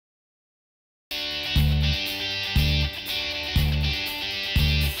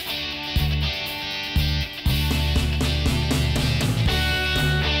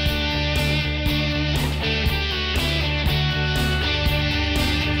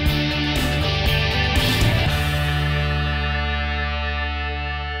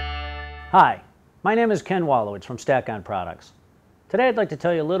Hi, my name is Ken Wallowitz from Stack-On Products. Today I'd like to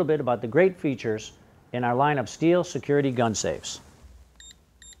tell you a little bit about the great features in our line of steel security gun safes.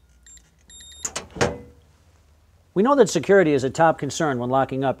 We know that security is a top concern when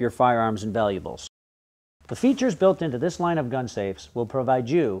locking up your firearms and valuables. The features built into this line of gun safes will provide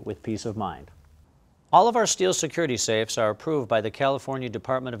you with peace of mind. All of our steel security safes are approved by the California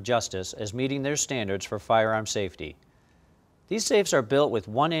Department of Justice as meeting their standards for firearm safety. These safes are built with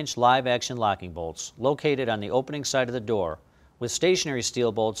 1-inch live-action locking bolts located on the opening side of the door, with stationary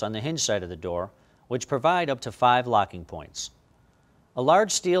steel bolts on the hinge side of the door, which provide up to 5 locking points. A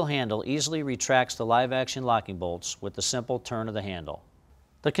large steel handle easily retracts the live-action locking bolts with the simple turn of the handle.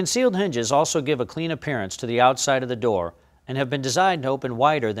 The concealed hinges also give a clean appearance to the outside of the door and have been designed to open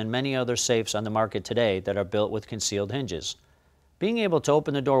wider than many other safes on the market today that are built with concealed hinges. Being able to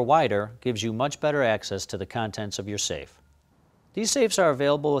open the door wider gives you much better access to the contents of your safe. These safes are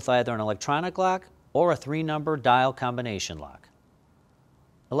available with either an electronic lock or a 3-number dial combination lock.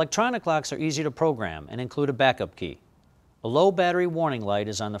 Electronic locks are easy to program and include a backup key. A low battery warning light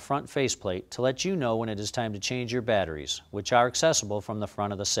is on the front faceplate to let you know when it is time to change your batteries, which are accessible from the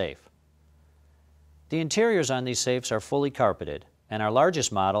front of the safe. The interiors on these safes are fully carpeted, and our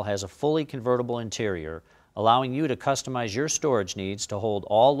largest model has a fully convertible interior, allowing you to customize your storage needs to hold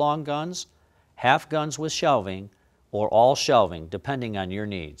all long guns, half guns with shelving, or all shelving, depending on your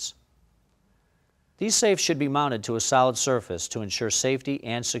needs. These safes should be mounted to a solid surface to ensure safety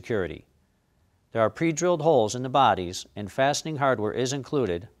and security. There are pre-drilled holes in the bodies, and fastening hardware is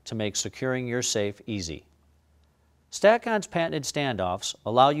included to make securing your safe easy. Stack-On's patented standoffs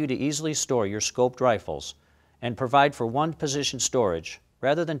allow you to easily store your scoped rifles and provide for one-position storage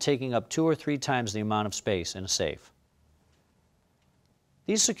rather than taking up 2 or 3 times the amount of space in a safe.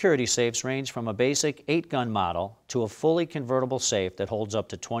 These security safes range from a basic 8-gun model to a fully convertible safe that holds up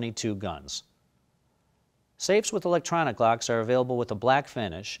to 22 guns. Safes with electronic locks are available with a black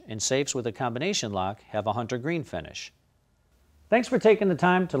finish, and safes with a combination lock have a hunter green finish. Thanks for taking the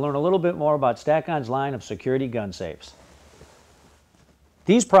time to learn a little bit more about Stack-On's line of security gun safes.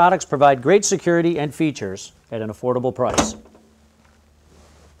 These products provide great security and features at an affordable price.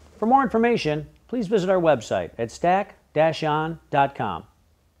 For more information, please visit our website at stack-on.com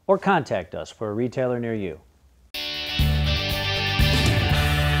or contact us for a retailer near you.